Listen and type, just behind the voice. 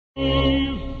And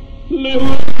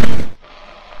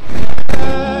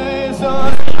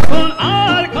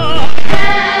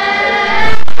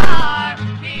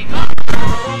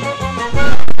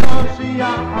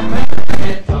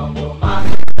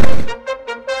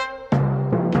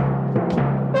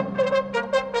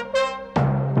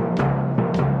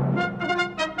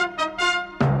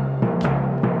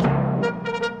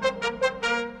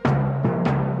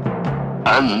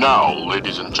now,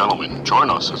 ladies and gentlemen,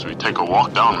 join us as we take a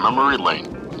walk down memory lane.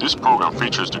 This program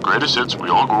features the greatest hits we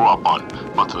all grew up on,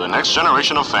 but to the next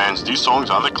generation of fans, these songs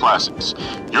are the classics.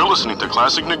 You're listening to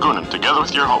Classic Niggunim together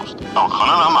with your host,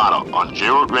 Elchanan Hamada, on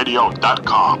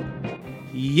JRootRadio.com.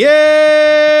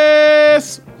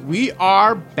 Yes! We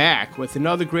are back with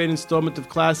another great installment of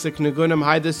Classic Niggunim.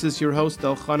 Hi, this is your host,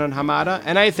 Elchanan Hamada,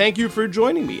 and I thank you for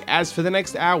joining me. As for the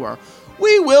next hour,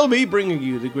 we will be bringing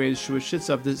you the greatest Jewish hits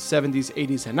of the 70s,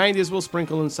 80s, and 90s. We'll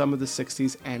sprinkle in some of the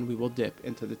 60s, and we will dip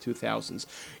into the 2000s.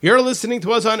 You're listening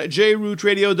to us on JRoot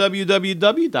Radio,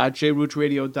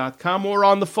 www.JRootRadio.com, or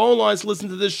on the phone lines. Listen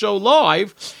to this show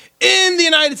live in the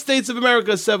United States of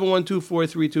America,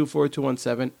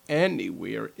 712-432-4217,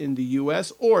 anywhere in the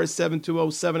U.S., or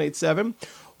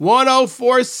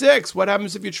 720-787-1046. What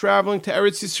happens if you're traveling to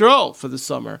Eretz Yisrael for the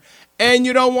summer and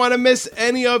you don't want to miss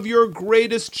any of your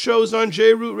greatest shows on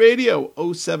JRoot Radio?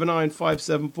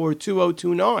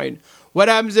 079-574-2029. What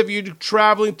happens if you're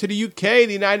traveling to the UK,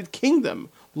 the United Kingdom,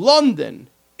 London,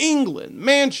 England,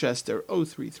 Manchester?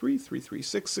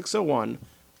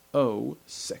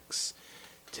 033-336-601-06.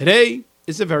 Today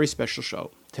is a very special show.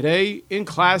 Today in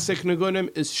Classic Nigunim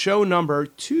is show number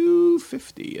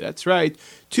 250. That's right,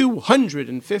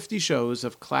 250 shows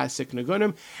of Classic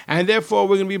Nigunim, and therefore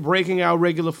we're going to be breaking our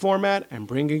regular format and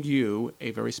bringing you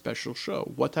a very special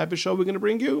show. What type of show we're going to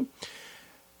bring you?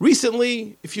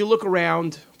 Recently, if you look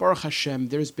around, Baruch Hashem,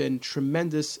 there's been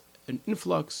tremendous an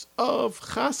influx of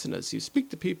chasanas. You speak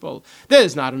to people,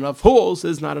 there's not enough halls,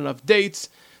 there's not enough dates.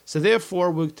 So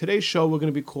therefore, today's show we're going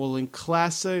to be calling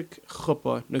Classic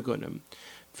Chuppah Nigunim.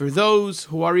 For those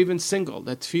who are even single,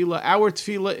 that tefillah, our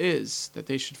tefillah is that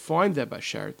they should find their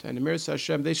bashert, and Emir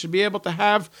Hashem, they should be able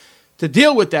to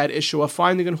deal with that issue of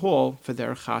finding a hall for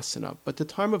their chasana. But the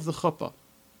time of the chuppah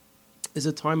is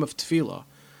a time of tefillah.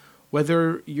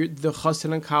 Whether you're the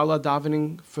chassan and kala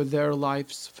davening for their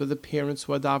lives, for the parents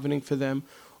who are davening for them,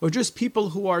 or just people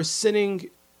who are sitting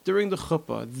during the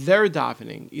chuppah, they're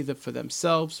davening either for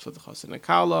themselves, for the chassan and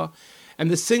kala,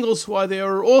 and the singles who are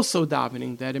there are also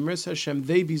davening that Emir Hashem,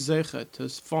 they be zeichet to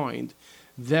find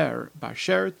their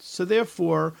bashert. So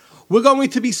therefore, we're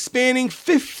going to be spanning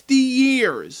 50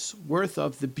 years worth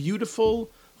of the beautiful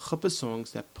chuppah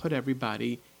songs that put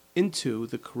everybody into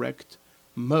the correct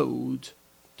mode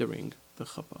during the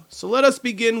chuppah. So let us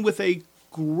begin with a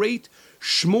great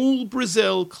Shmuel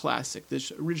Brazil classic.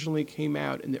 This originally came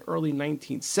out in the early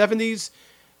 1970s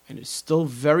and is still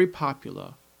very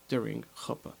popular during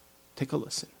chuppah. Take a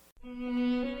listen.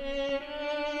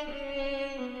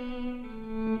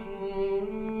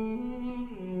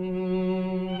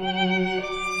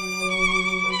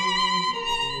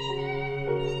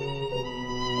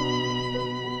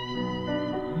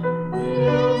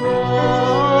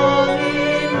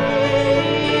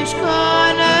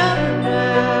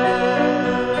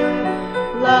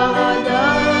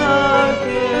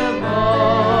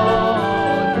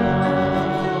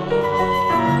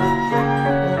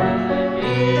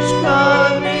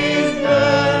 Is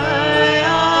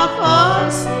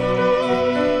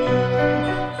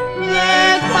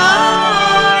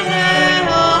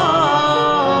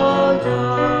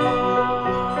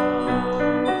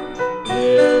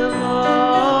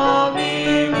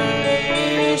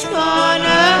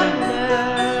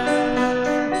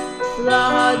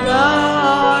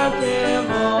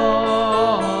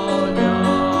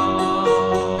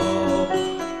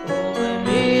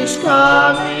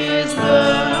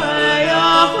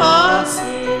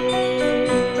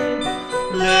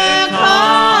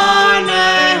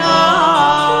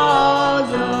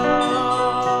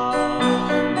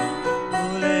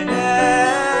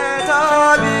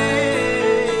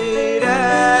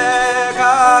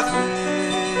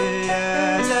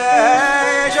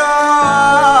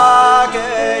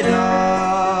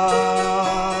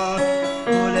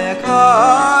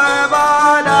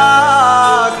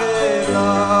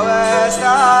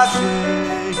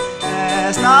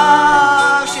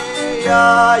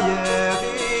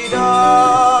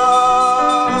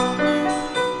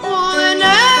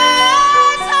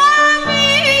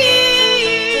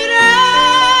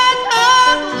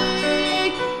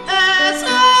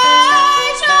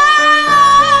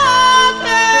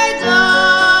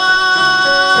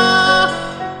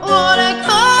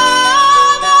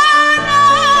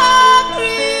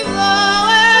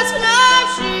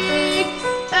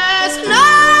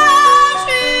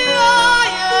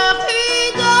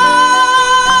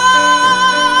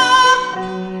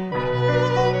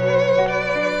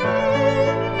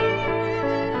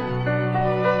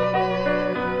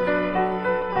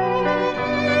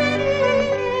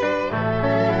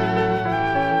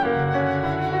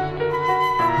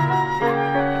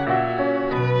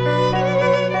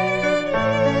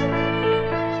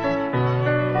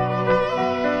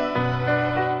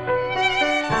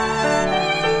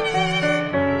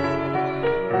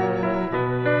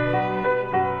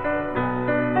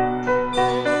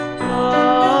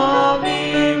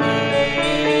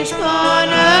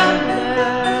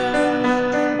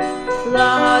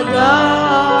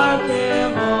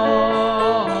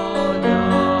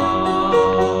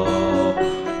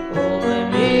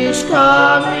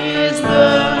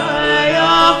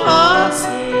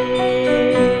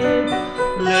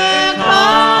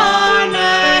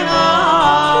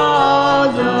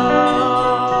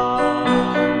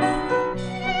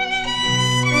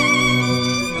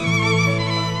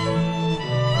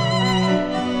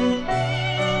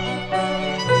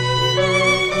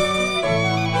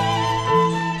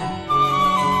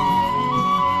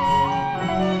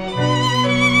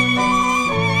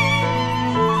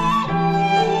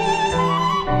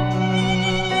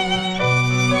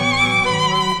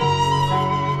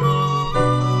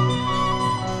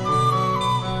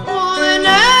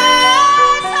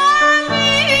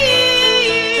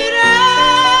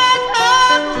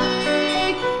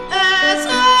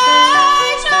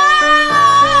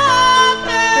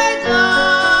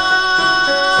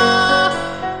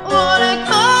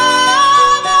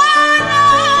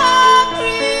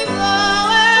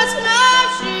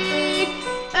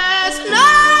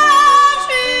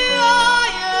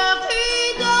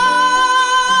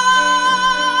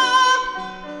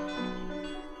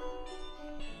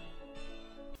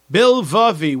Bill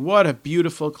Vavi, what a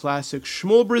beautiful classic.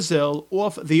 Shmuel Brazil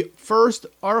off the first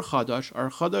Ar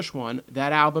Chadash 1.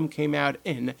 That album came out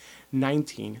in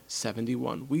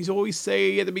 1971. We always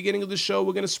say at the beginning of the show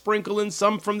we're going to sprinkle in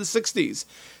some from the 60s.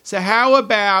 So how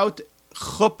about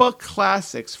Chuppah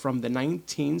classics from the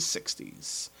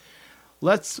 1960s?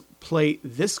 Let's play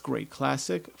this great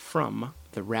classic from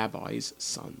the Rabbi's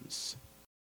Sons.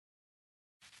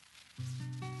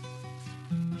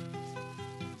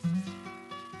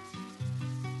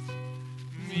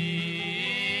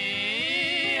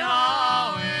 Mi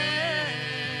ha'ish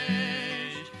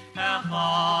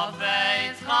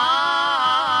echafetz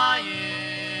chayim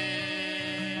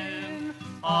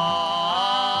ohev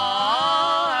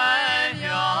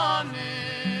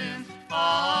yamim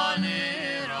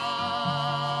oniras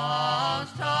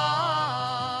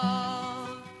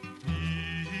tov. Mi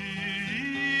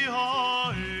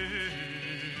ha'ish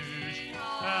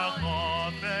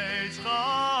echafetz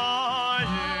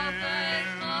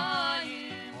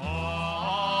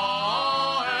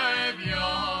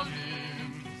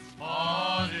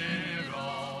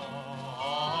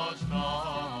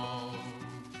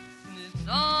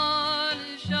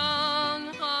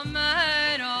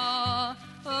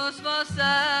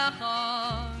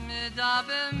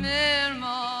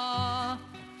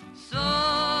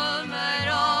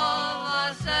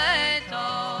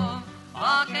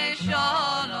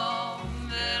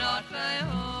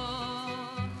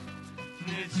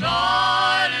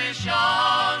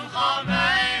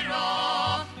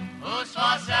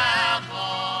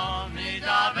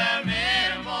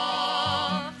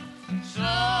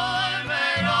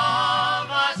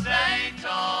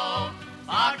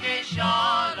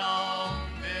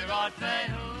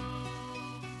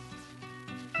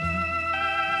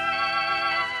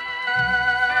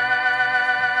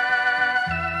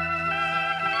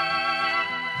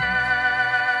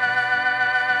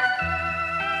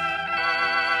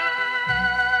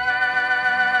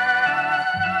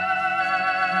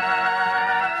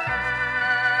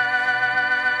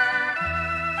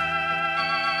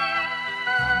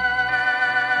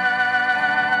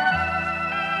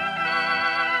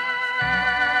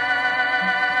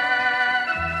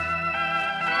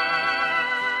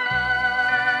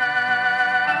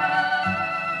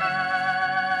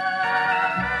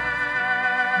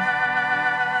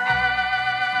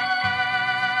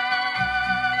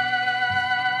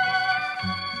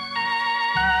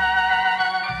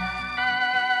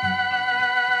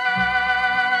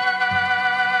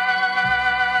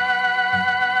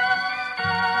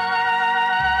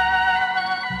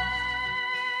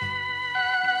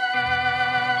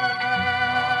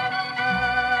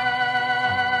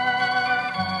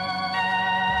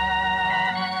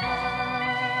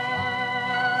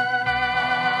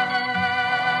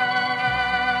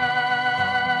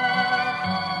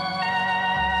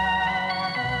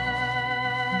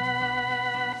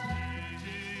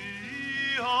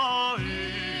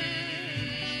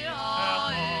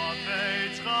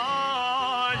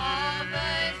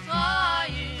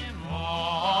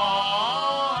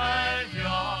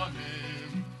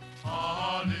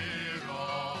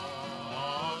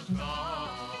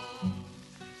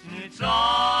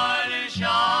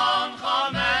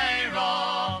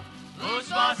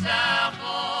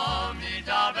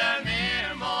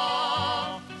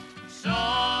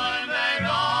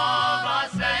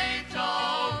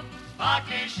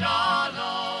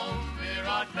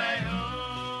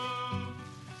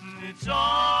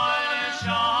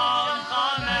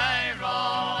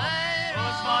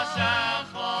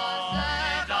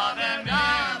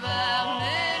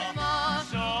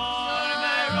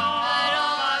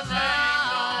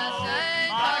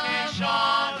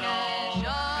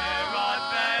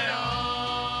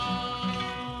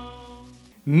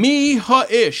Mi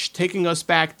Ha'ish, taking us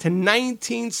back to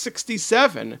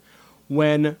 1967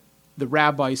 when the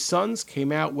Rabbi's Sons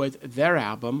came out with their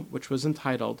album, which was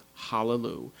entitled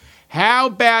Hallelujah. How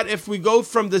about if we go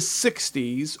from the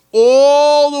 60s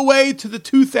all the way to the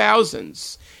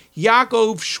 2000s?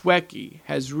 Yaakov Shweki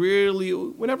has really,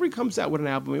 whenever he comes out with an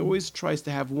album, he always tries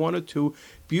to have one or two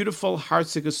beautiful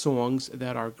Hartziger songs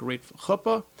that are great for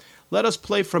chuppah. Let us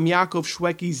play from Yaakov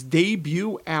Shweki's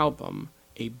debut album,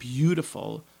 a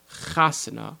beautiful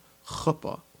Chasana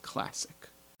chuppah classic.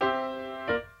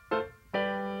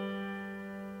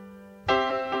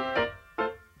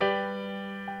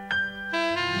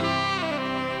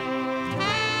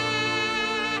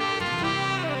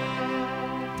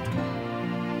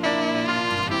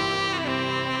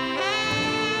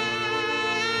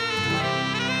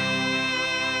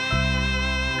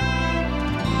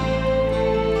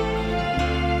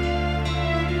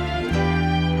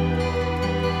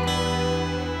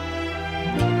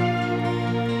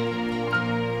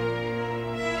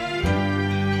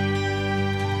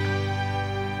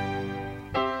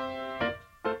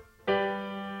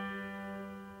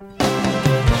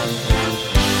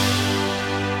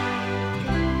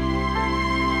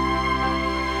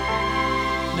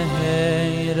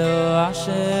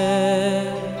 asher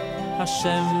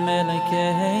Hashem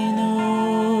Elokeinu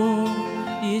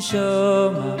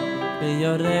Yishoma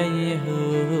B'yorei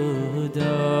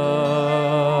Yehuda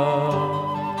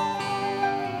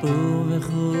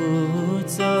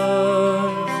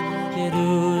Uvechutzos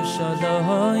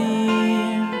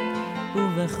Yerushalayim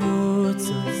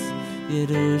Uvechutzos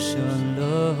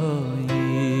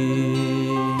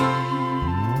Yerushalayim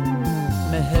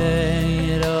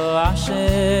Meheiro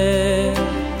Asher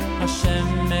Hashem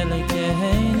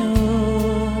Elokeinu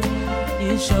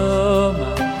Yishoma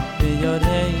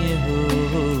B'yorei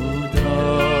Yehuda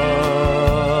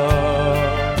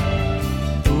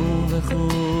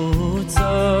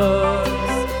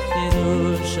Uvechutzos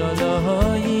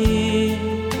Yerushalayim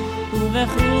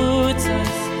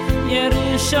Uvechutzos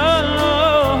Yerushalayim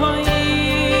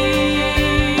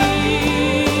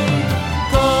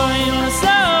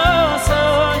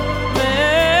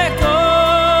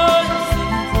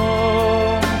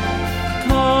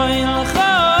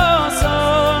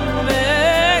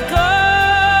Yorim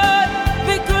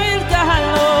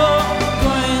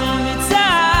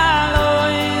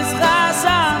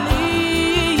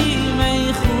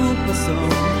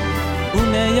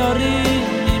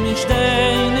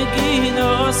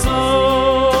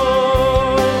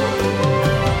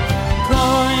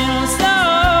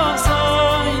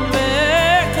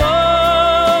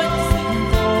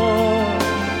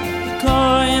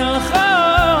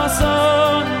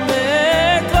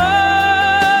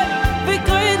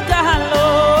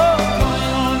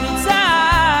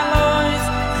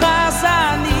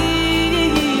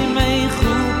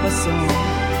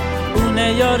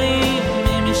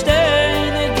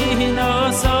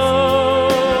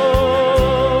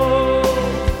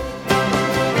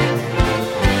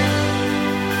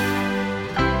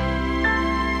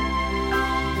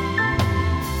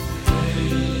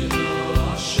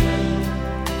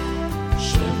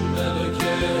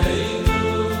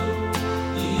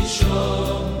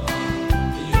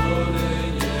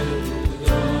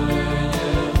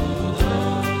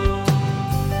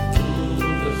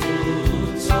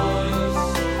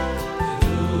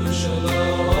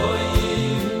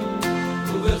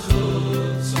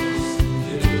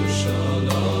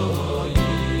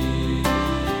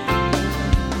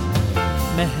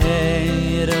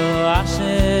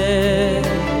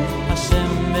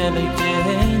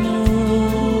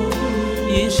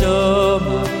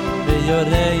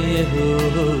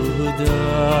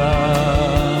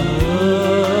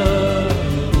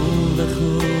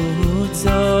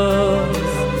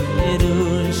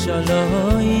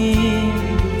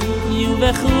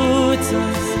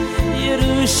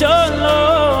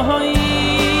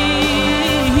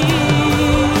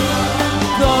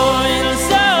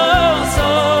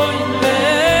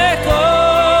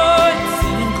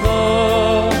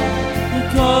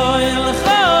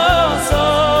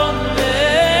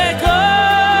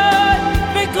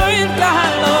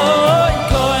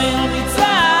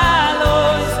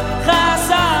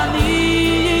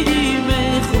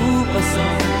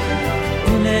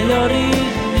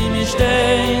mi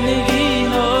mishtei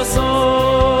nigino so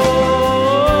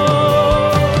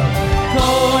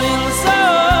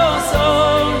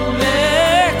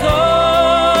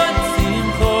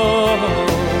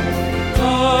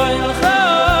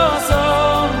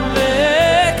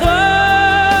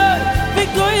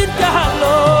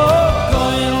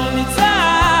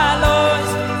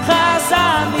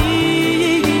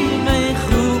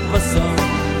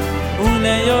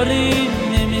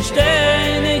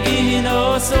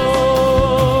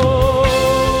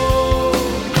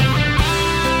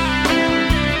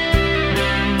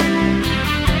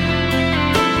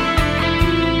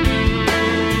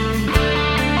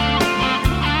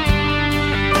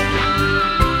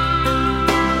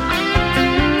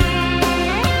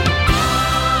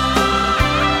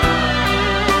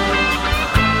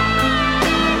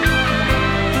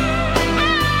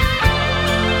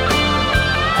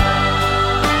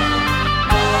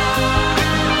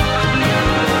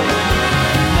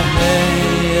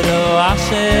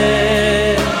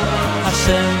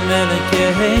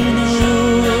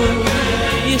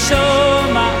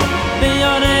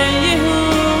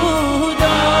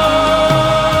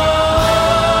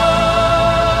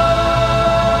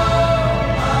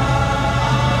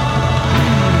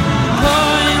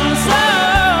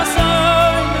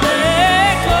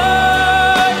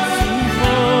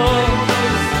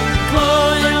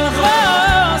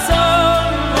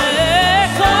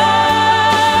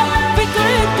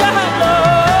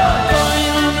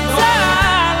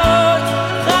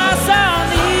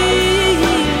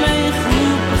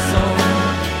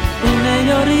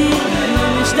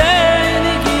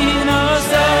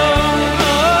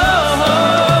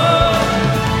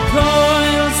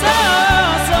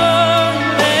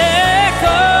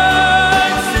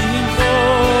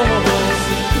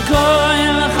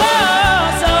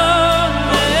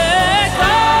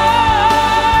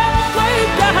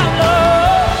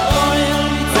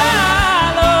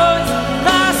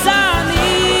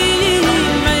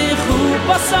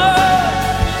so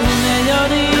une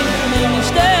yori me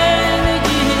stelle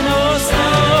gehen so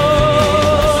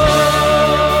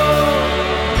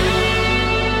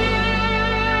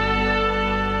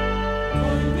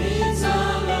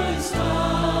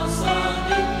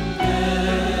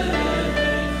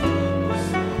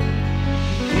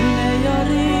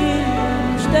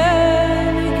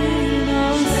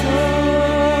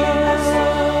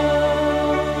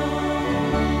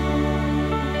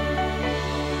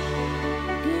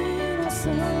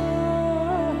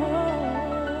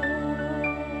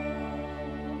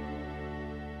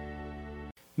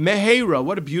Mehera,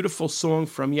 what a beautiful song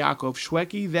from Yaakov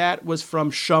Shweki. That was from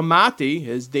Shamati,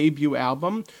 his debut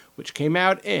album, which came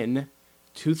out in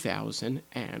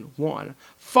 2001.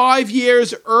 5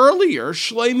 years earlier,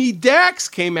 Shlomi Dax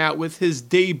came out with his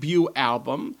debut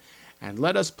album. And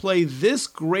let us play this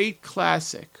great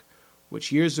classic,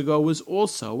 which years ago was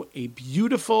also a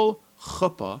beautiful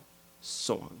chuppah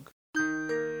song.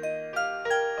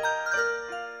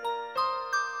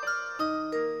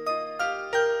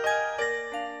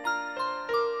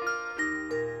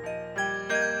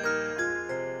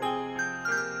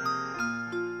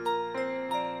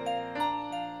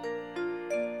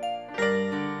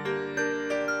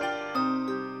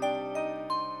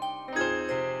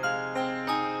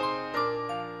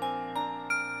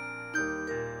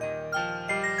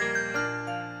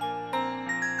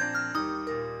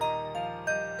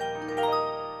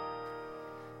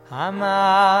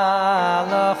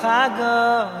 Hamaloch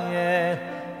hagoyel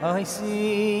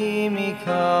oisi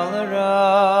mikol ra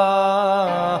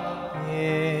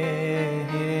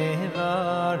yevarech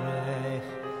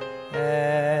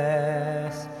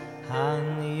es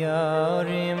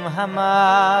hanyorim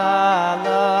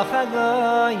hamaloch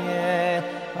hagoyel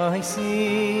oisi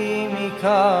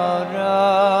mikol ra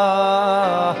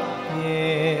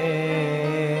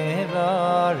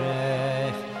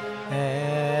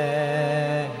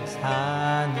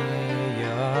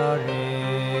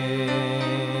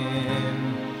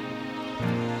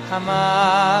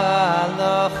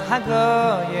Hamaloch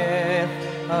hagoyel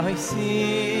oisi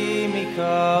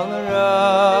mikol ra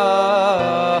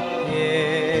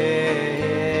yevarech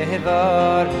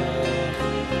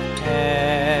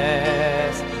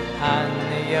es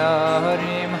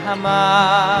hanyorim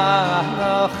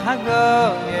Hamaloch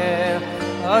hagoyel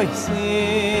oisi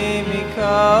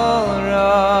mikol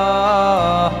ra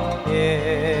yevarech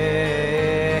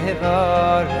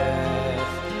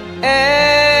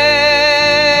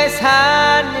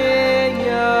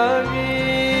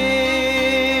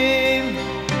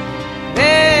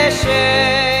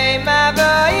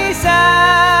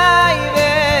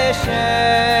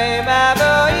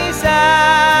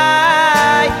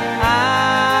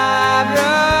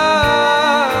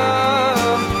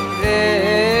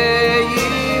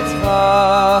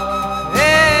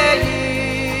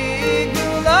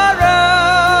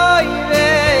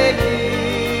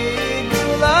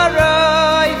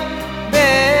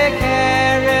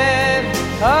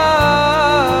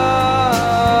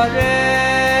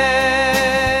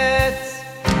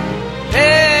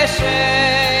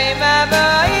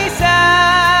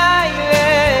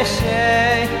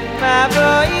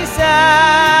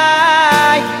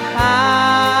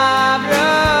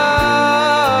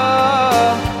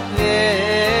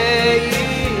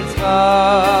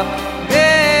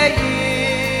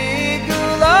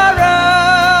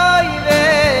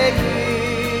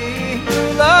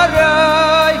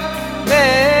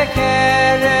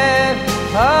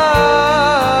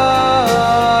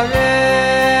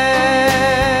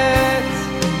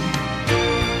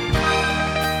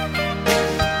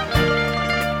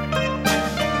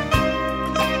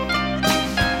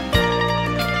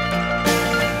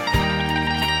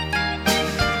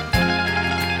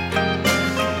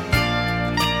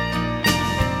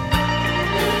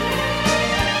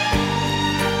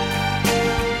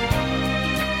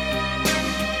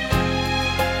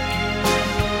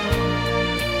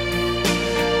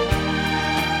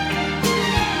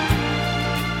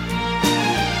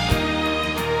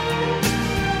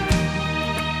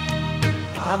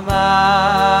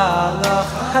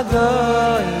Hamaloch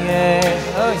hagoyel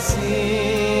oisi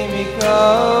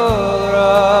mikol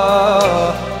ra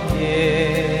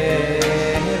yevarech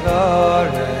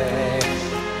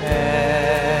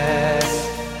es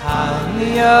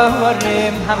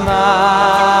hanyorim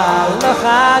Hamaloch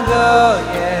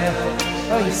hagoyel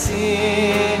oisi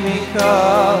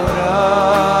mikol ra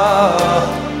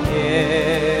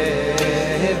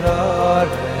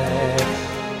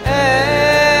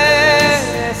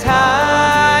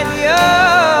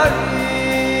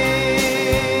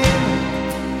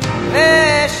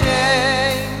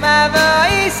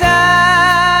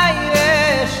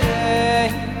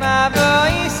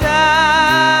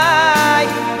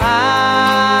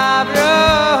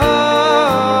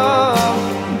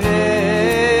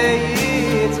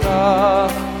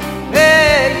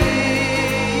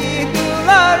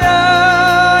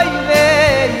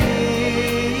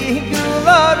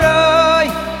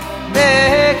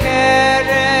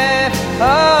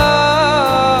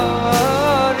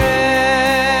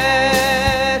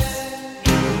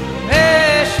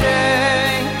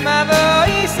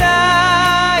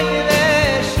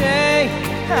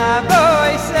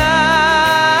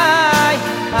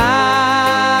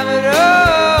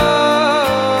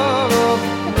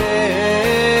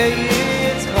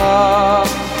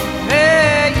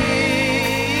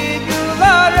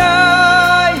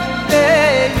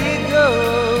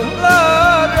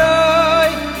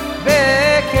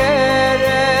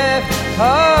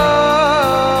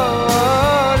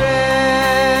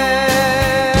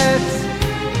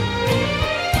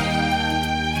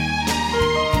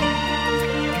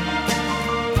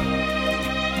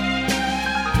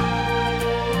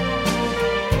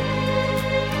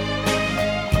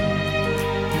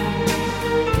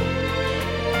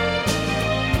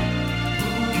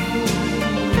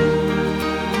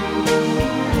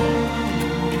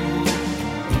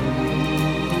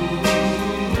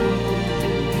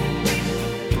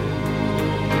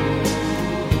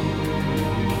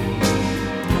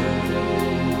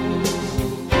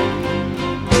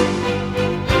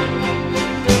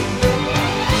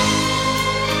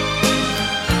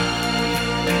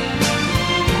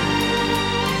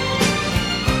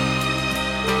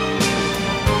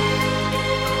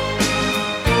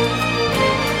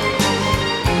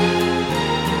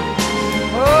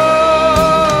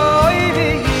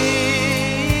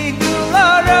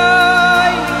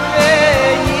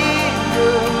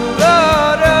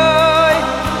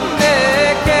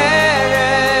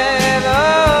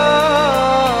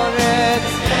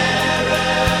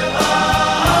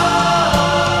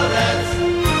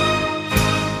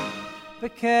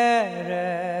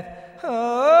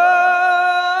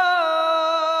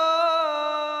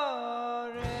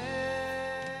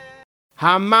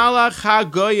Hamalach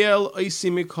HaGoyel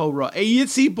Oisi Mikol Ra, a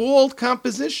Yitzi Bald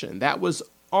composition that was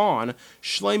on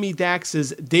Shlomi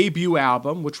Dax's debut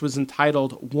album, which was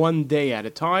entitled One Day at a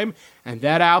Time, and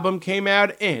that album came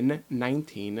out in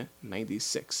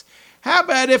 1996. How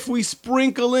about if we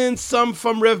sprinkle in some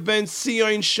from Rev Ben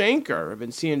Zion Shenker? Rev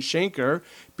Ben Zion Shenker,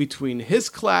 between his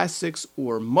classics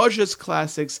or Moshe's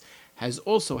classics, has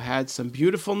also had some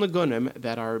beautiful Niggunim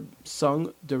that are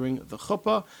sung during the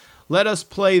Chuppah. Let us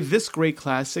play this great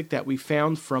classic that we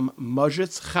found from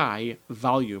Moshe's Chai,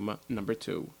 volume number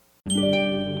 2.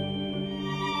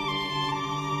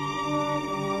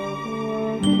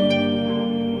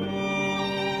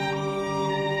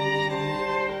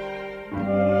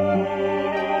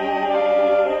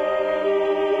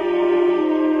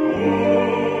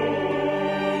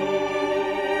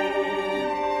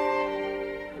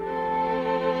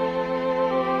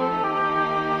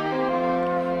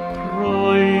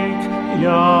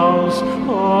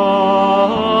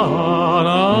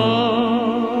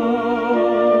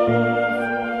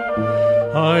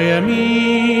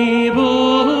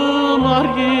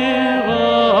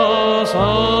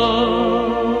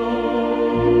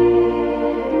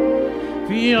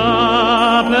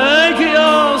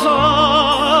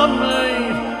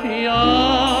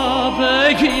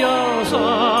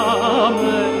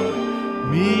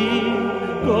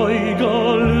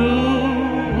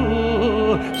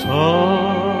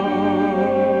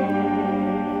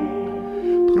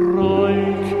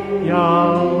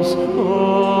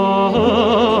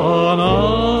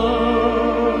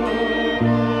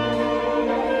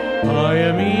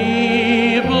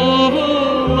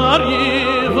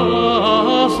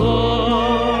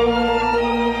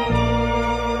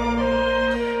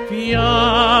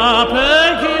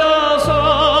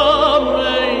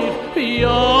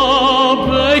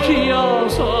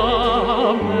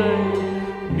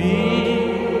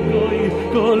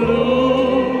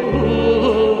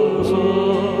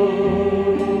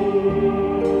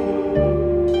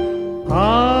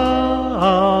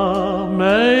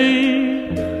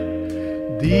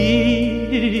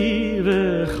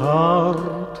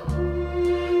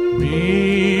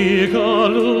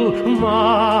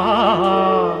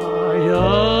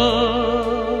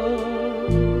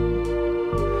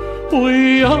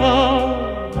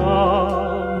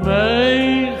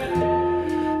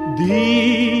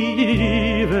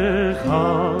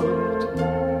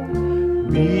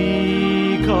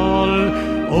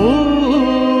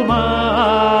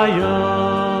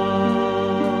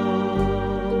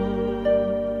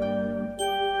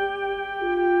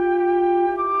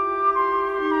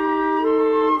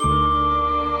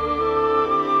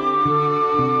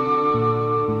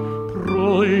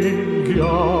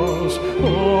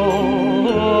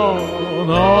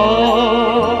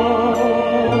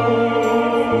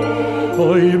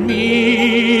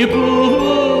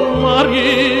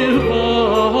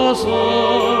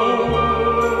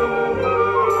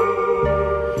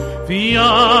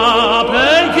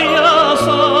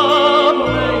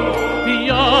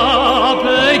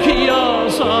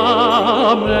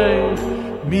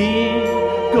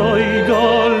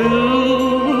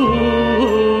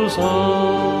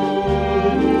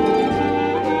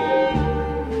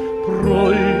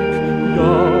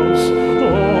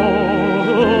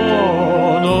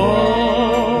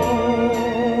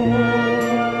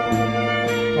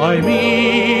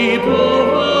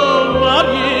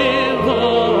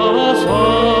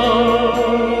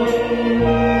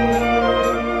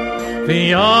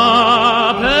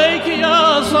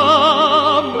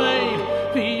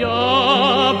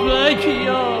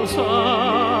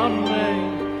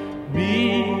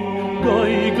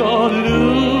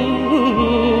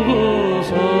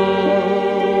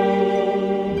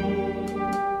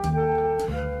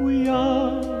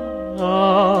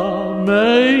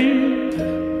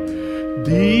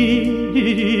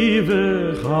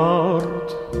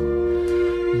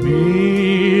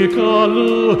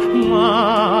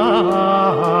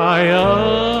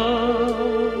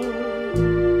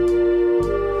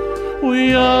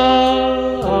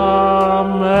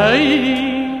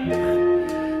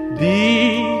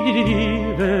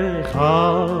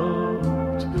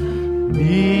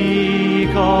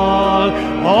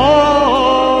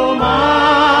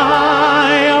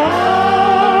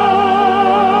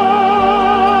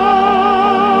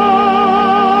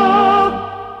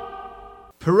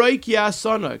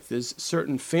 There's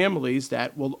certain families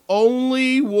that will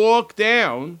only walk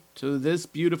down to this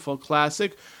beautiful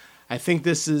classic. I think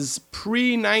this is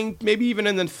maybe even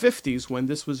in the 50s when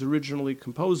this was originally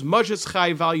composed. Moshe's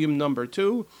Chai, volume number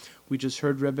 2. We just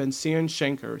heard Reb Ben Zion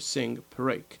Shenker sing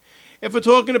Perek. If we're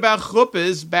talking about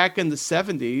chuppahs back in the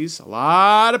 70s, a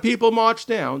lot of people marched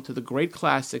down to the great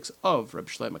classics of Reb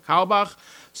Shlomo Carlebach.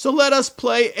 So let us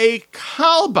play a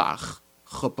Carlebach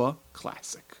chuppah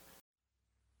classic.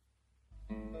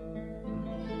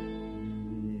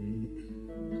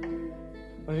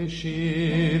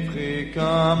 Shivchi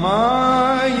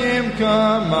kamayim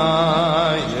lebech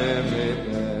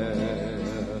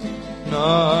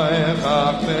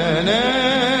noechach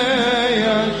b'nei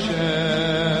Hashem.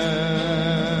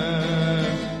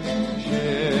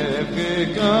 Shivchi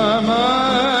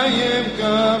kamayim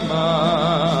lebech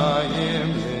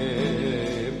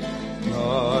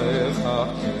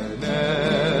noechach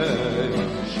b'nei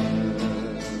Hashem.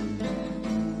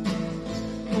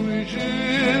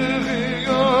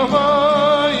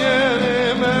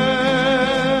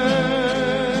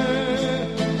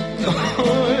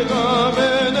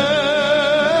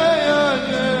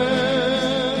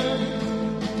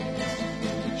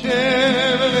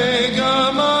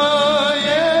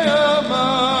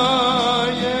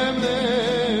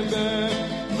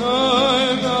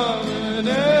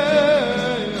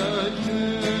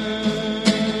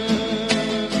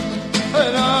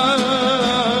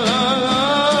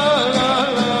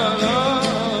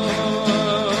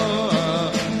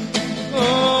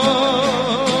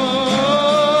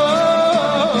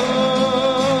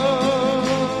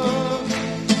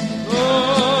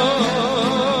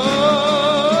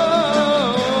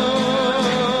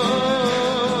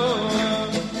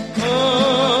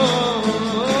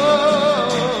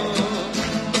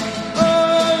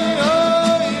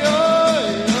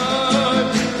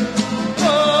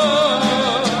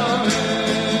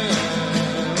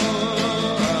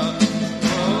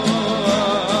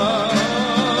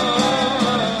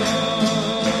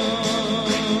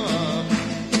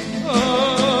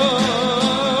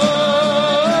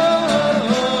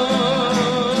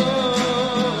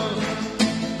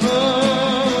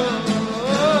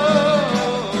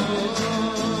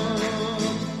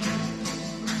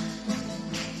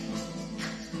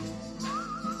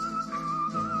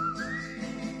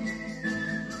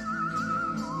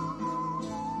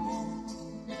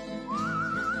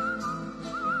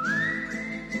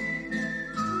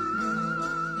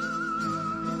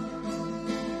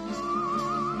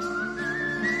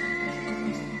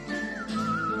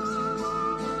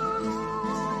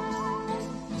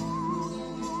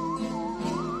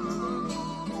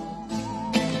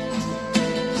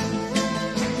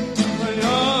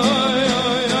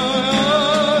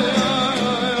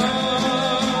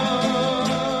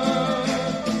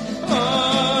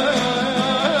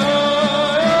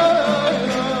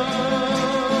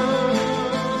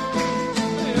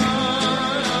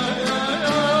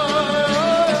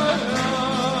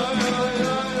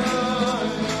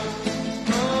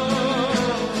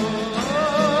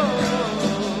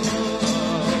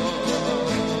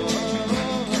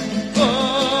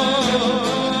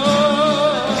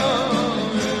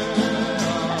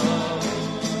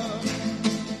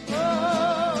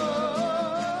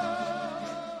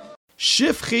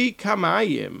 Shivchi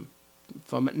Kamayim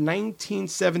from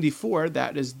 1974.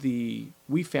 That is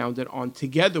we found it on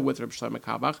Together with Reb Shlomo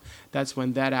Carlebach. That's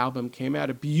when that album came out.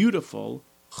 A beautiful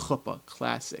chuppah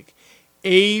classic.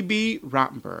 A.B.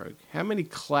 Rottenberg. How many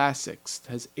classics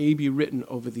has A.B. written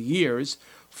over the years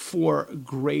for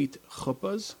great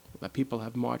chuppahs that people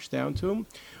have marched down to?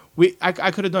 I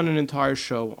could have done an entire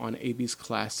show on A.B.'s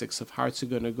classics of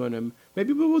Hartzig and Niggunim.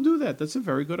 Maybe we will do that. That's a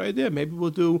very good idea. Maybe we'll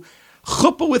do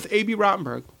chuppah with A.B.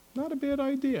 Rottenberg. Not a bad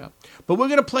idea. But we're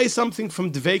going to play something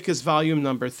from Dveikus volume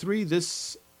number 3.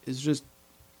 This is just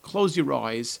close your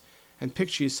eyes and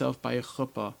picture yourself by a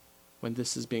chuppah when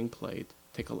this is being played.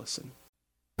 Take a listen.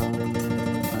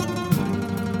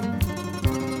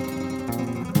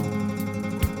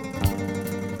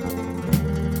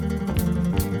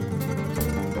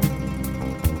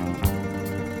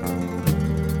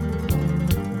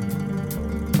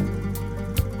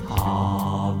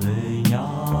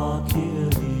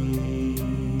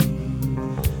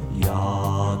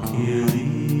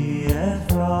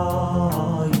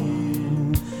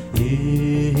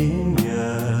 In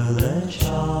Yelech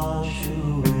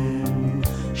Shashuim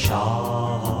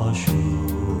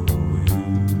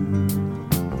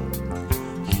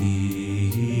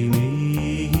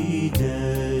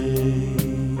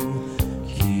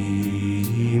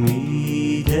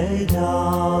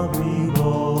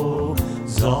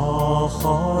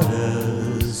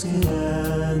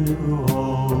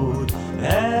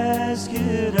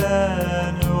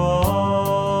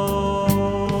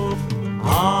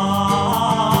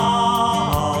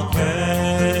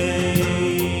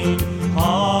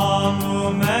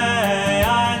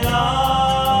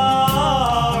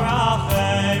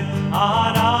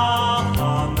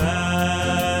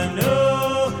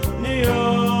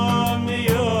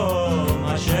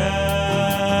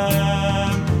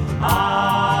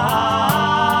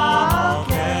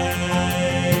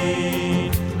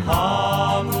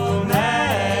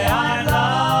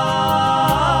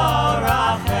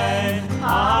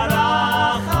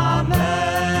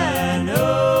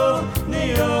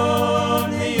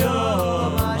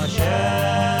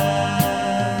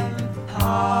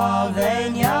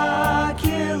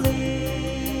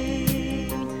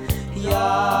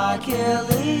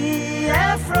Yakeli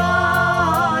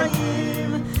Ephraim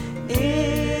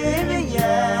im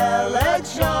Yeled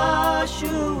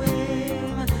Shashuim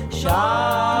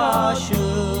Shashuim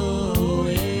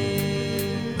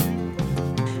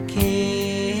Kimidei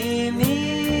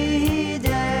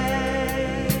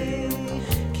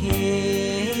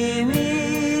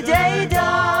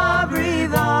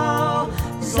Dabrivo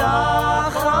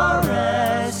Zachar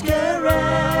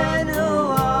Eskerenu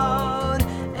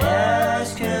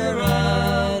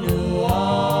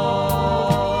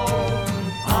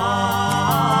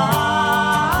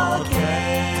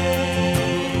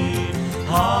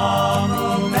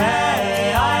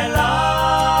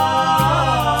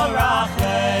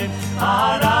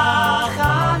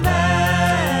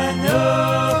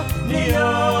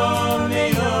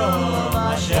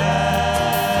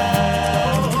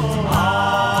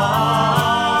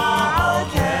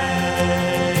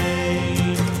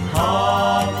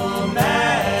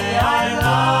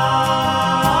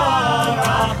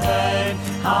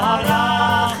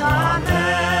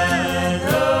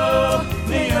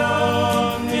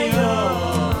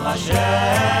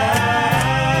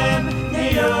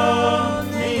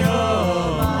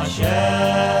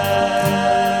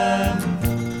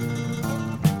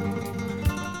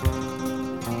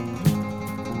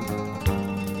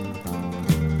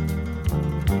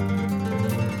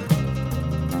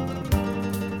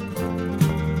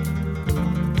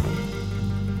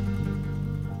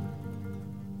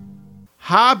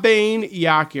Habein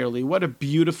Yakirli, what a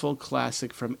beautiful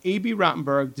classic from A.B.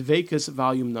 Rottenberg, Dveikus,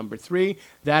 volume number 3.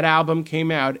 That album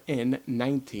came out in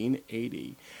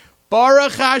 1980.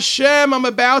 Baruch Hashem, I'm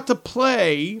about to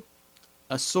play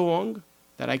a song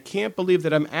that I can't believe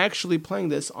that I'm actually playing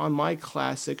this on my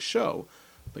classic show.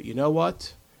 But you know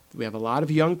what? We have a lot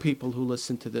of young people who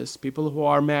listen to this, people who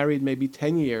are married maybe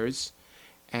 10 years,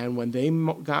 and when they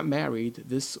got married,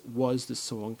 this was the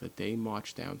song that they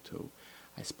marched down to.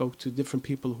 I spoke to different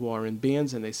people who are in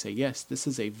bands, and they say, yes, this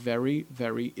is a very,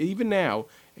 very, even now,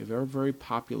 a very, very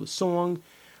popular song.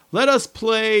 Let us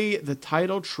play the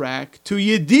title track to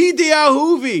Yedidi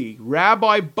Ahuvi,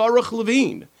 Rabbi Baruch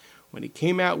Levine, when he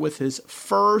came out with his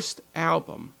first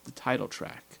album, the title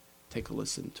track. Take a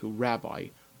listen to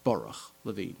Rabbi Baruch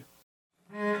Levine.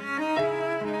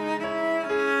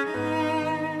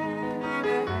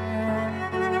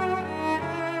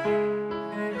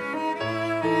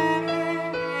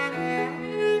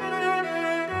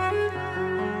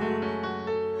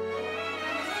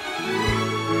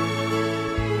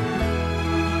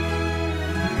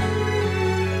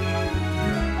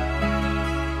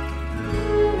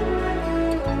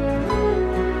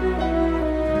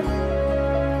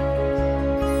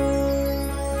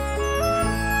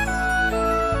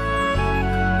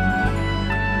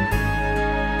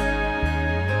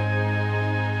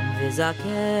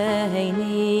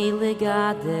 Zakeini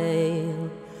legadel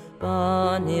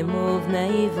Banim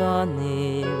uvnei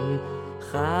vanim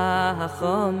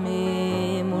Chachomim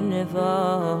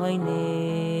unevoinim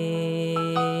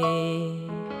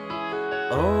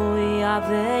Oy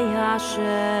Avei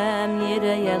Hashem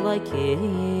Yirei Elokim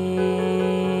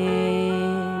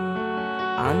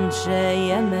Anshe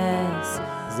Yemes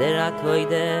Zera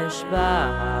Kodesh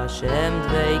B'Hashem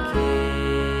Dveikim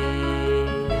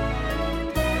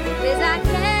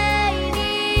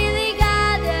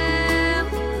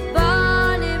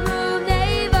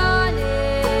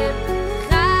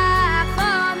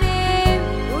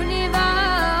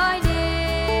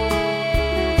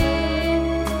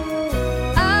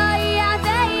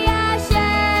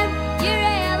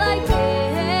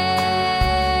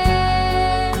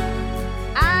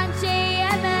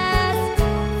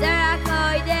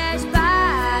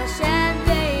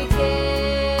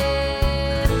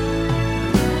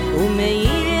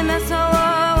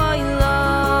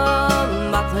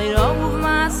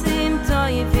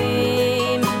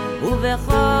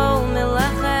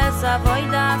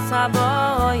Avoida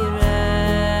saboire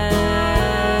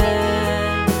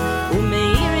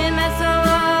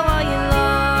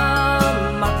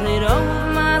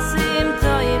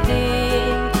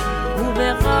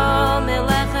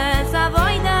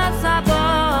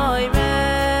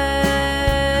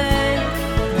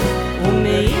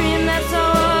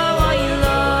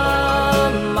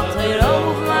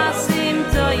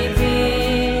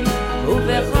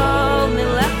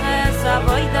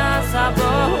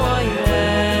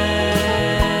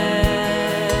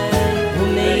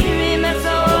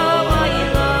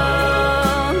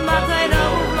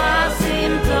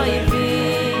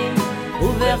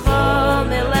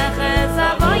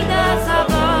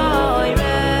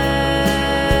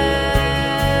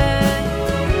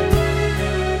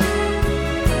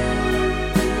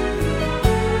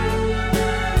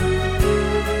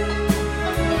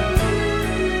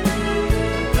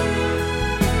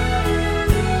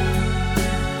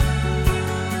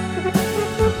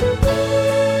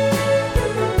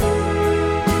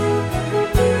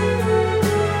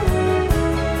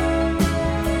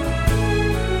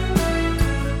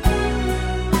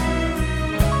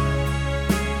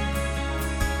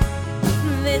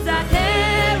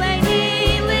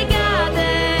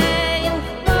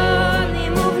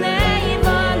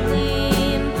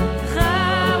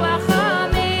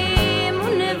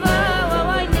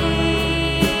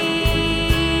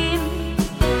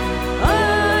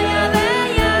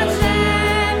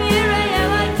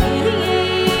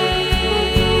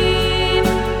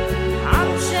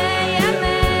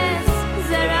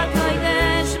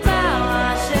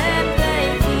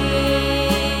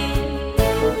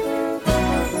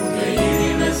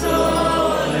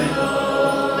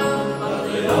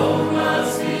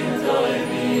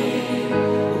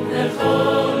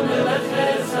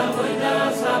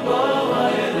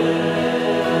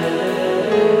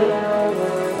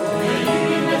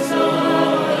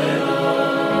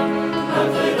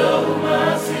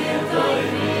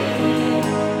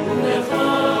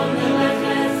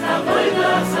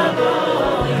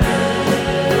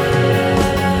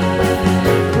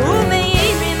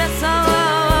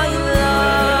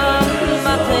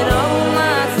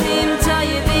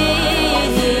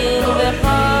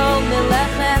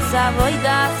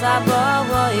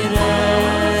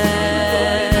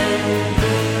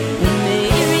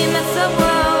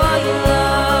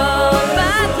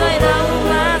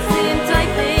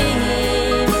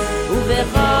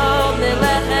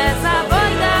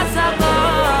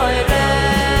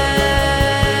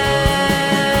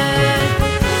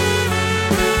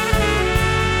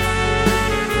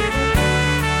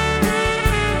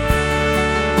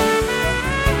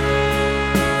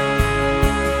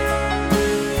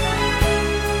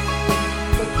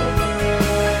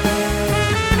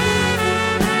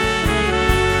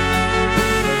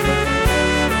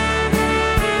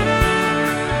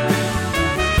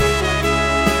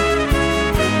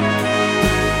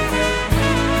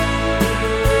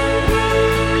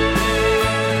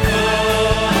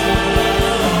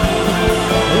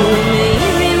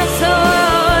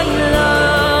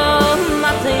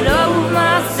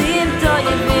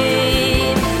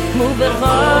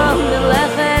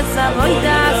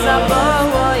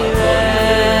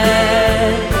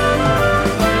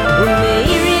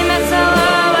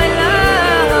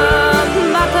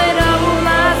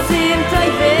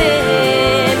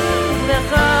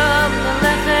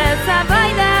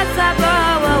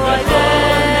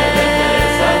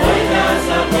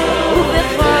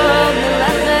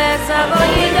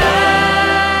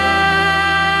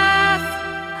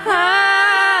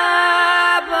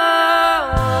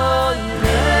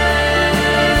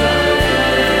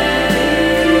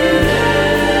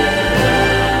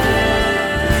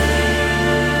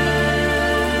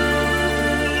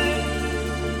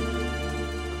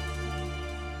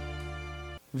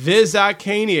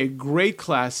Vizakani, a great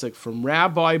classic from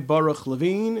Rabbi Baruch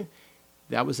Levine.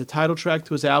 That was the title track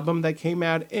to his album that came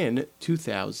out in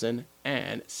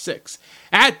 2006.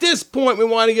 At this point, we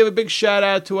want to give a big shout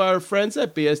out to our friends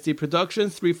at BSD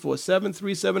Productions,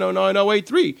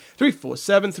 347-370-9083,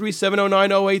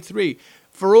 347-370-9083.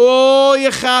 For all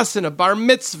your chasana, bar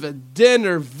mitzvah,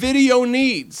 dinner, video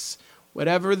needs,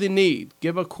 whatever the need,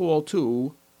 give a call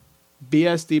to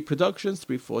BSD Productions,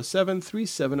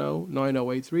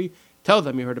 347-370-9083. Tell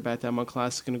them you heard about them on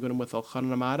Classic Nigunim with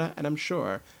Elchanan Amada, and I'm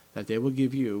sure that they will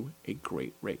give you a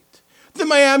great rate. The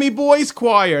Miami Boys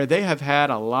Choir, they have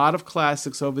had a lot of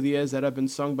classics over the years that have been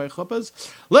sung by chuppahs.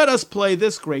 Let us play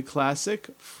this great classic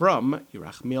from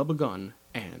Yerachmiel Begun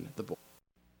and the Boys.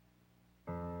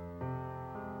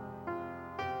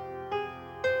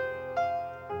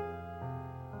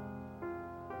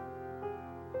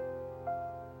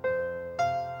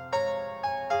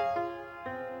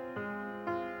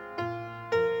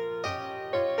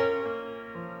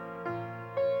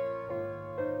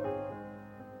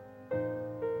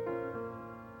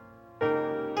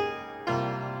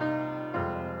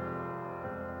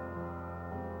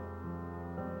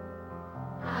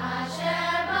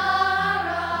 Asher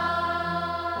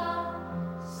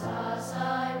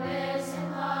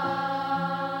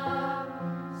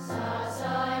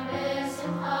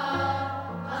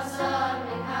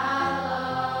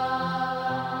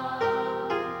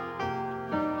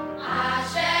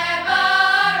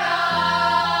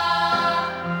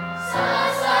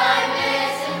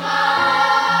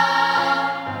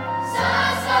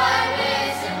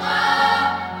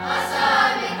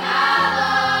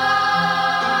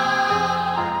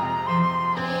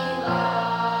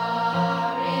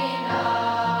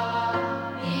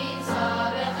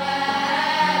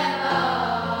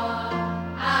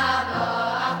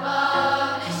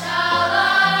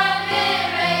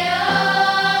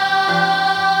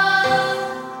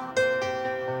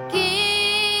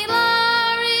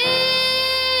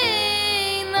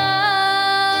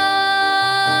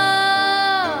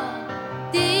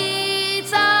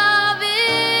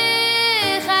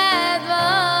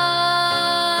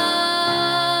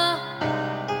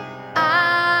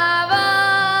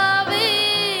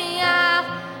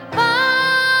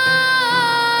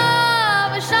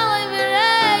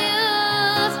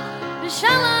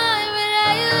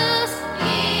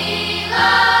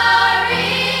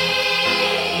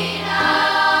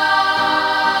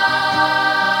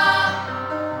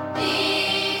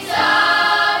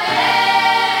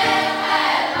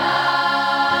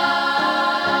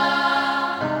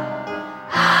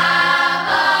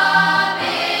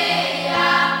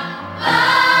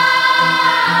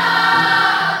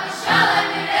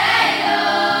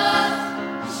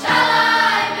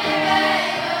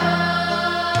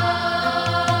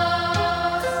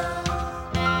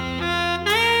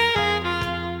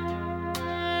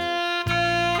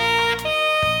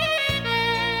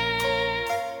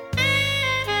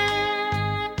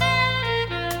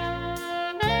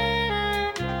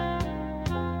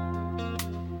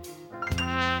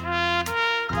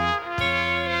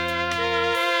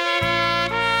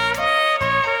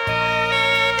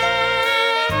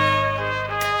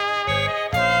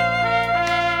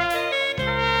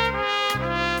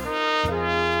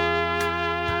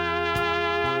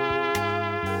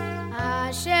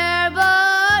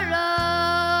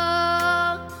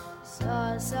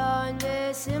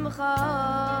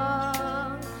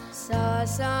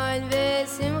Chassan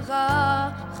v'simcha,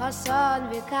 chassan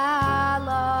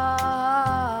v'kala.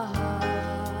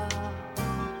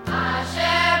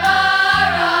 Asher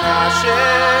bara,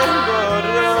 Hashem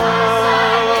bara,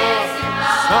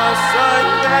 Chassan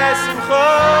v'simcha,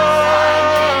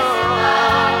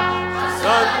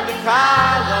 Chassan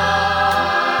v'kala.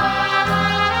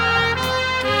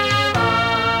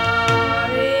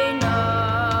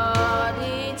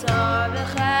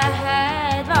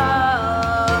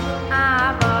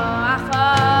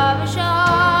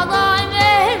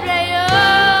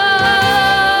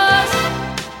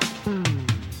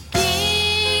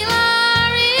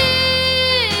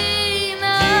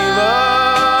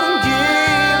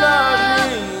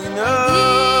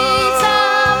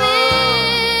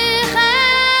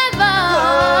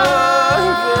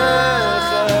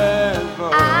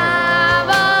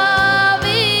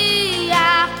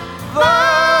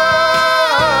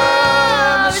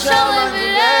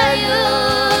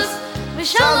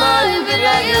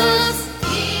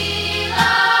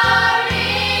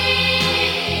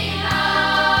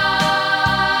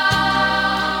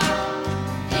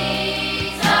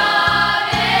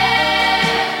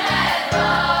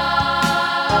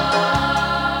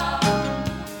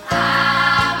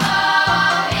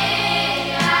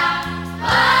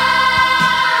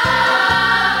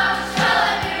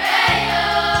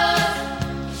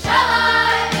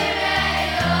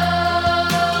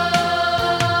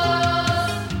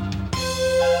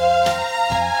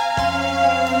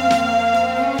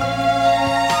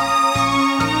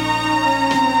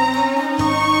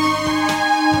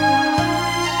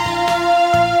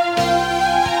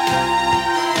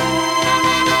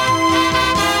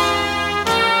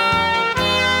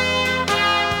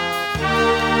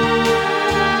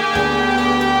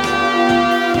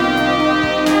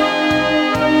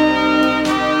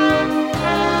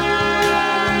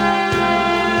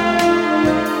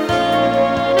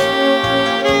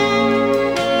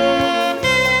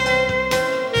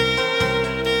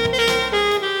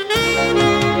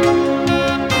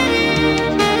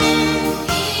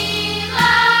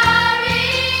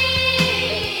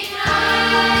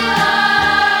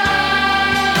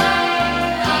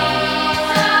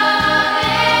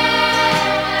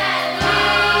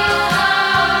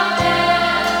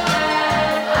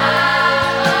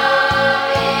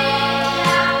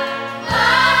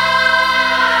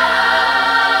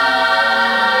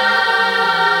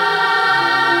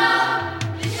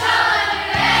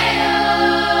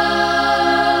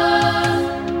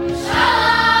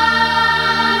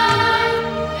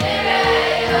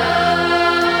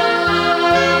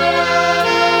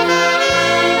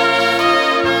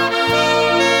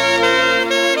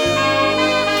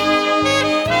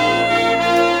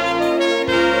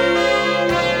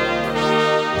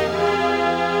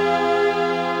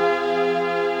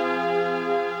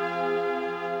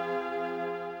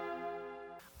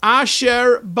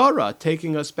 Asher Bara,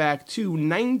 taking us back to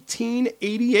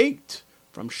 1988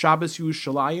 from Shabbos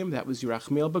Yerushalayim. That was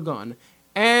Yerachmiel Begun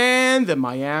and the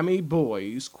Miami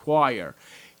Boys Choir.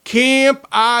 Camp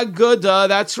Aguda,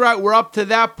 that's right, we're up to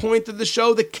that point of the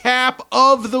show, the cap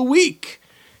of the week.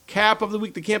 Cap of the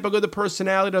week, the Camp Aguda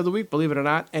personality of the week, believe it or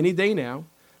not, any day now.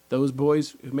 Those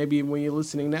boys, maybe when you're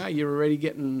listening now, you're already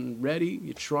getting ready,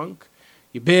 your trunk,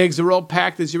 your bags are all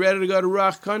packed as you're ready to go to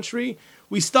Ruach Country.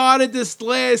 We started this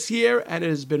last year, and it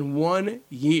has been 1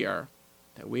 year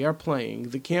that we are playing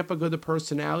the Camp Aguda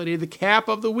personality, the cap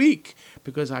of the week,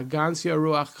 because Agancia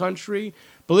Ruach Country,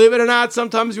 believe it or not,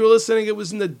 sometimes you were listening, it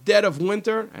was in the dead of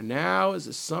winter, and now is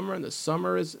the summer, and the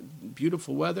summer is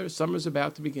beautiful weather. Summer's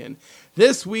about to begin.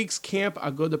 This week's Camp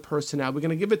Aguda personality, we're going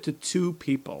to give it to two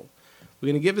people.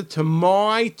 We're going to give it to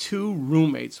my two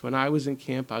roommates when I was in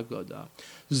Camp Aguda.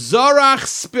 Zorach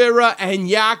Spira and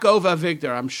Yaakov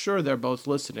Avigdor. I'm sure they're both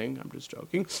listening. I'm just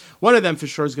joking. One of them for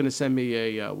sure is going to send me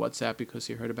a WhatsApp because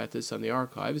he heard about this on the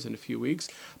archives in a few weeks.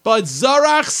 But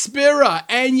Zorach Spira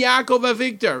and Yaakov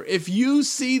Avigdor, if you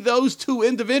see those two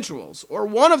individuals, or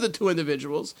one of the two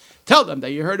individuals, tell them that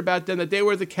you heard about them, that they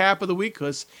were the cap of the week,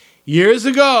 because years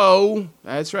ago,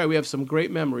 that's right, we have some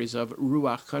great memories of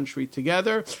Ruach Country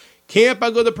together. Camp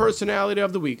Aguda personality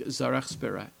of the week, Zorach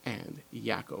Spira and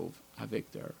Yaakov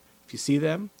Avigdor. If you see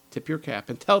them, tip your cap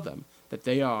and tell them that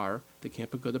they are the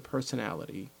Camp Aguda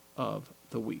personality of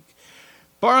the week.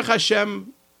 Baruch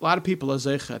Hashem, a lot of people are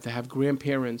zeicha to have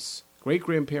grandparents,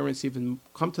 great-grandparents even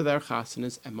come to their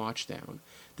chasanas and march down.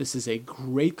 This is a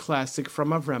great classic from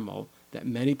Avremel that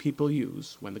many people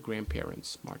use when the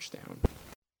grandparents march down.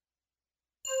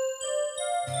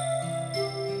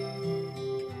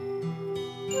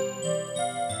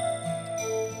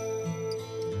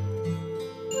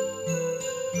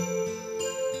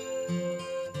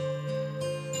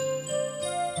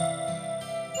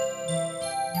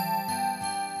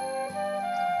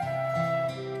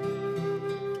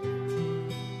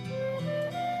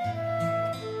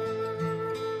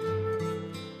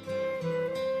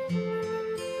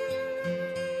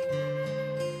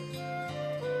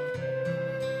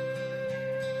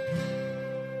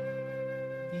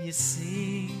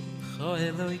 Yisich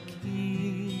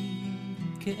Elokim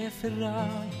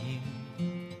Kefraim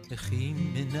Echim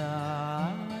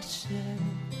Menashe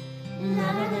Na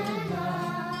na na na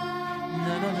na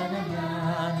na na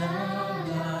na na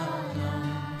na na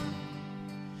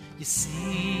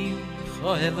Yisich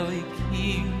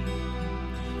Elokim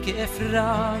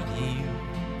Kefraim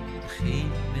Echim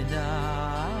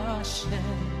Menashe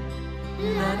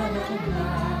Na na na na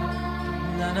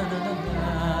na na na na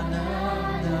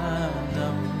na na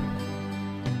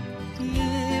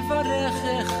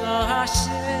Yivarechecha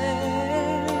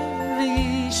Hashem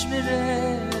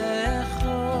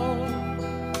v'yishmerecha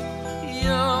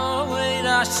Yoed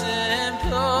Hashem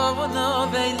pono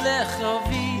v'eilecha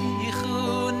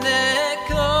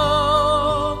v'yichuneko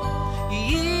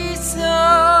Yiso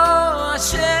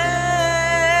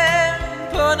Hashem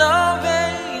pono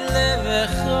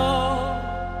v'eilecha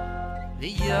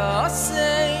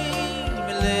V'yasei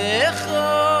melecha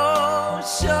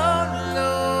shalom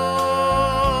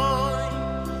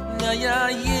Naya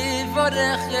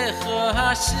yivarechecha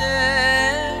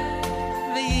Hashem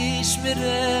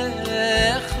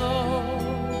v'yishmerecha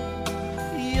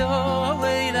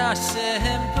Yoed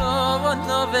Hashem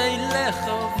pono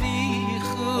v'eilecha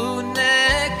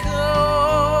v'yichuneko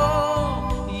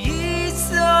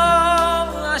Yiso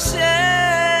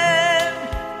Hashem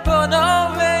pono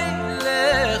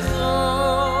v'eilecha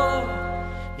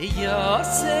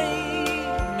Yasei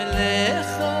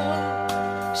melecha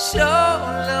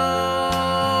shalom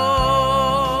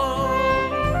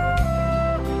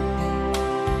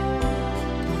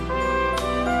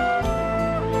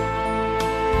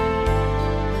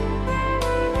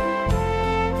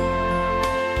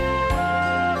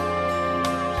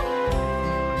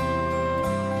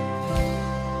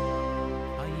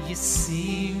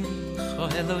Hayisim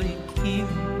Elokim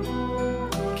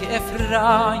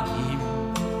Kefraim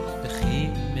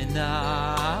Bechim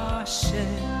Menashe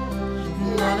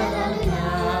Na na na na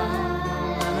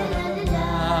na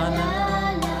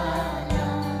na na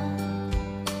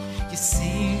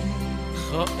Yisim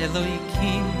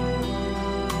Elokim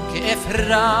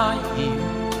Kefraim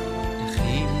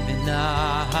Bechim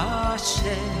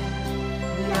Menashe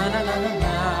Na na na na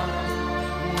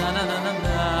na na na na na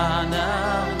na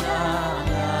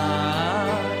na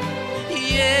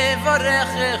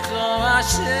Yevarechecha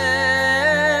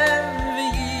Hashem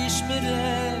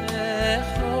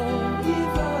v'yishmerecha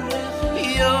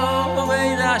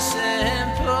Yoed Hashem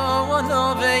pono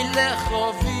v'eilecha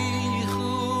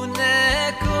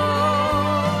v'yichuneko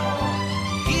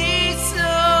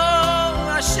Yiso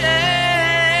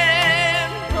Hashem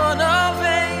pono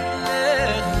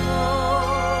v'eilecha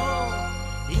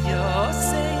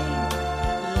Yosei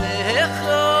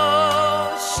lecha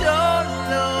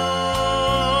shalom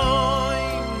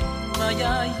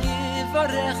Maya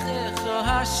yivarechecha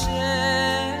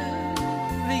Hashem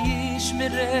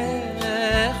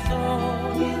v'yishmerecha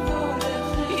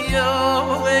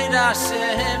Yoed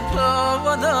Hashem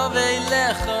pono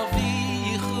v'eilecha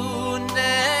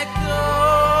v'yichuneko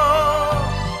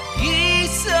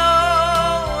Yiso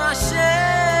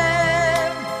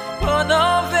Hashem pono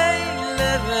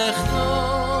v'eilecha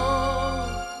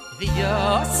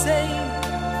V'yasei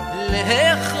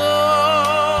lecha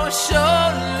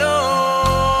shalom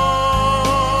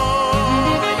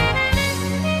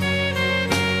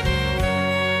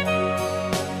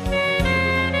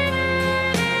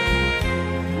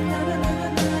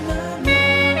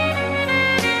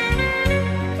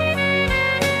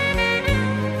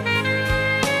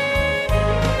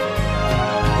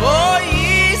Oh,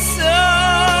 Yiso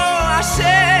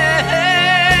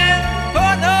Hashem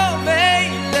pono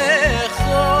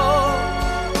v'eilecha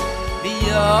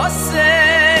V'yasei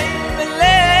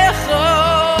melecha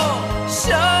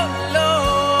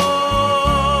shalom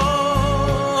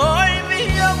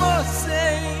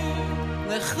V'yamosei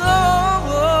lecha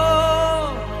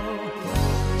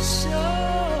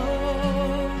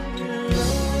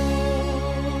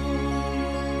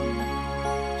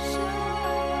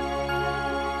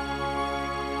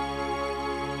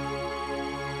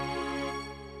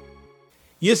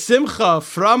Yisimcha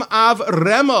from Av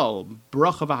Remel.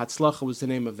 Bracha V'Hatzlacha was the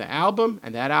name of the album,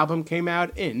 and that album came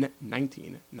out in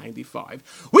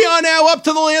 1995. We are now up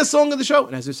to the last song of the show,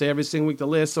 and as I say every single week, the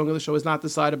last song of the show is not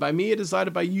decided by me, it is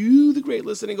decided by you, the great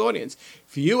listening audience.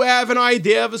 If you have an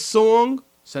idea of a song,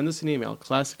 send us an email,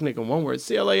 classicnigun, one word,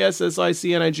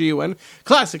 CLASSICNIGUN,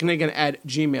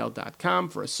 classicnigun@gmail.com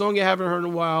for a song you haven't heard in a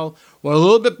while. We're a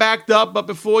little bit backed up, but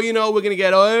before you know, we're going to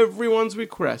get everyone's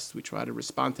requests. We try to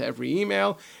respond to every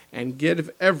email and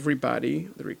give everybody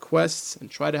the requests and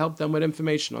try to help them with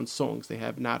information on songs they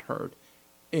have not heard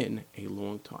in a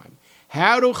long time.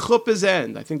 How do chuppahs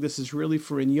end? I think this is really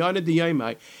for Inyana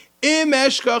D'Yomai. Im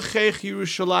eshkachech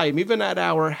Yerushalayim. Even at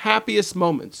our happiest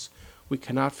moments, we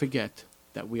cannot forget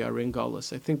that we are in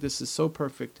Galus. I think this is so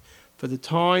perfect for the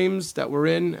times that we're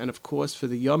in, and of course for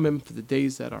the Yomim, for the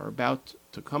days that are about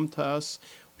to come to us.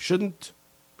 We should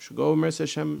go, Mer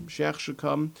Hashem, Sheikh should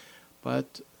come,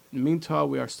 but in the meantime,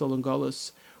 we are still in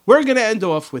Galus. We're going to end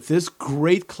off with this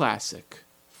great classic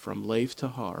from Lev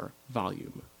Tahar,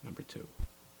 volume number 2.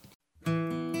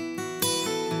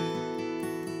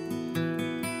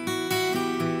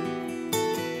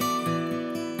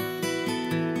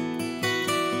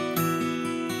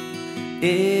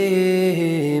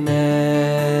 Im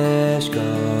eshkachech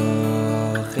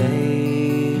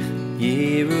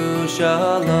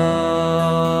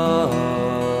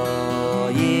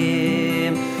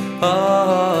Yerushalayim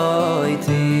oy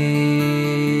tishkach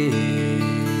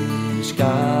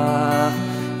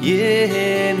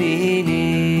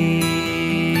yemini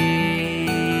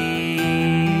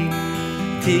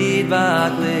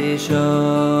tidbak lishoyni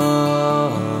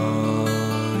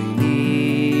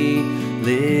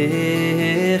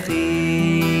lechi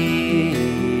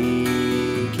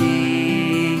ki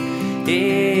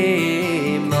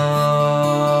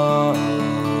imoy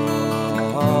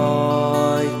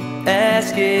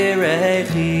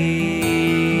eskirechi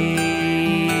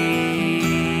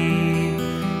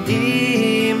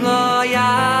im lo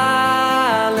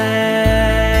yale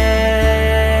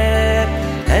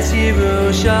es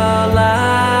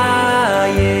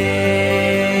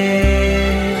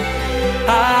Yerushalayim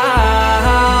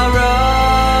harosh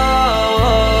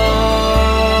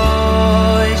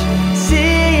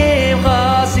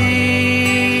simchasi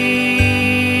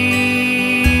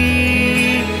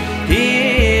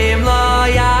im lo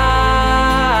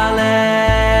yale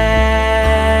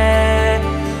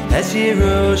es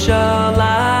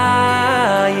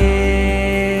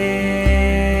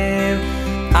Yerushalayim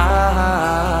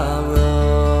harosh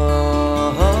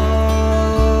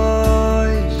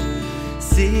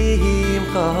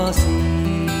simchasi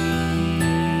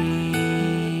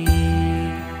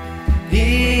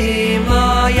im lo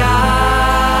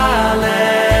yale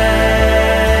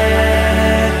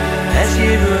es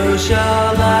Yerushalayim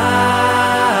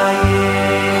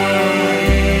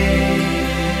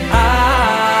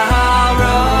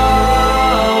harosh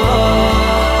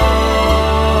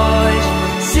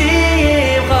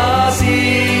simchasi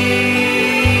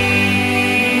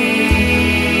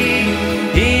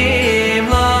im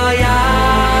lo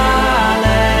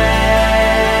yale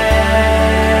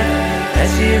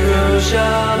es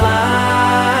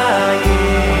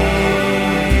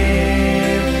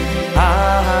Yerushalayim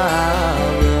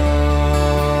harosh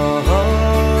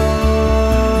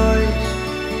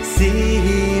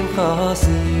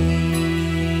simchasi.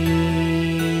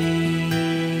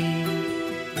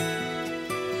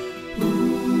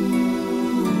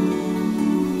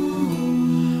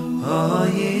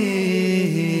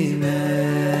 Hayim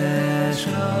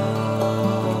eshkachech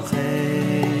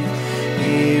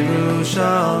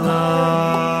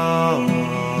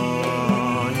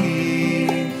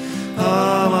Yerushalayim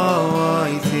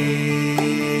hamoy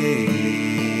tishkach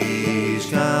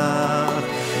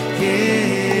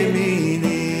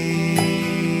yemini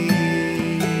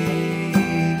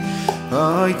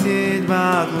oy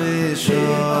tidbak lishoyni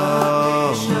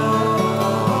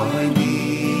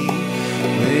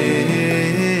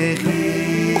lechi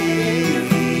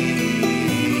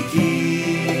ki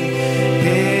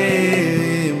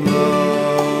imoy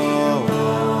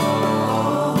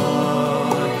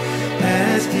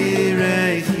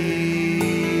eskirechi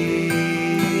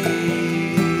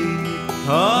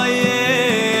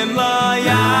hayim lo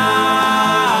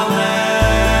yale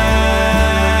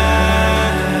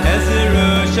es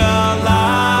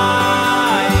Yerushalayim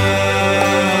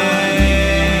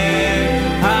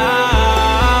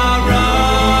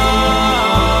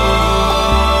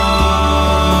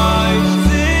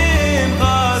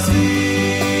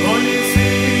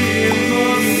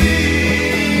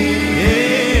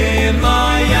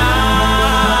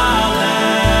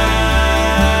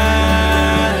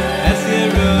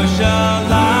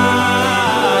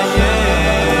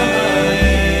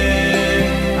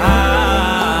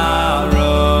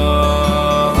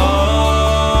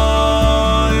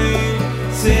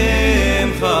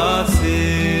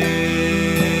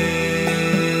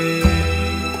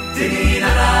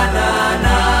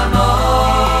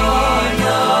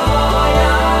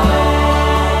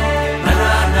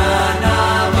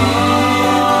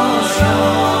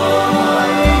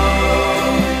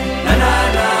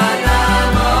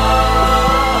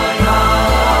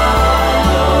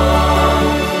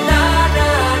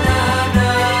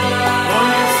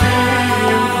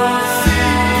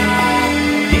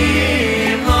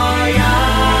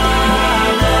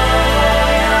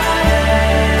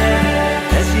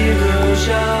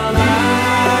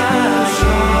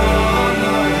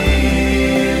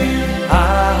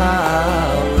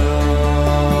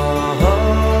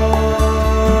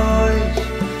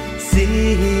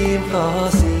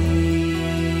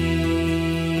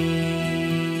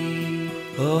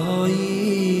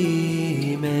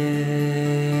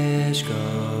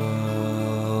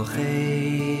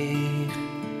Mizrachech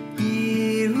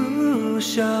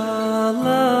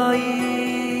Yerushalayim.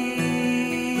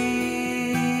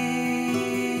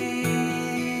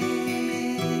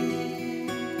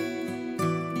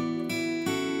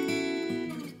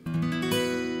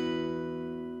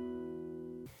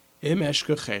 Im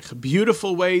Eshkechech.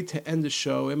 Beautiful way to end the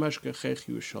show. Im Eshkechech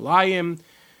Yerushalayim.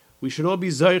 We should all be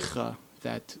Zoicha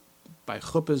that by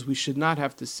chuppahs we should not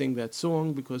have to sing that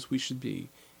song because we should be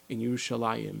in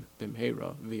Yerushalayim,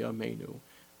 Bimhera V'Yameinu,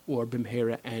 or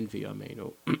Bimhera and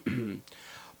V'Yameinu.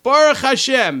 Baruch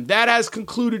Hashem, that has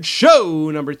concluded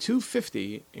show number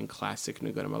 250 in Classic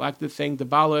Niggunim. I'd like to thank the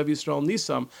Baal of Yisrael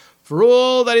Nisam for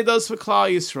all that he does for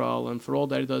Klal Yisrael and for all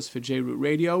that he does for JRoot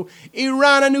Radio.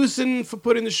 Iran Anusin for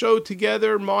putting the show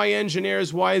together. My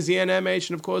engineers, YZNMH,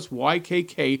 and of course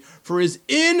YKK for his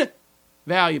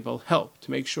invaluable help to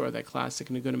make sure that Classic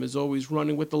Niggunim is always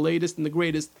running with the latest and the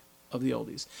greatest of the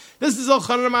oldies. This is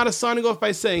Elchanan Amata signing off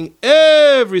by saying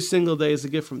every single day is a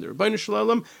gift from the Rebbeinu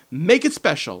Shalom. Make it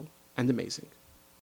special and amazing.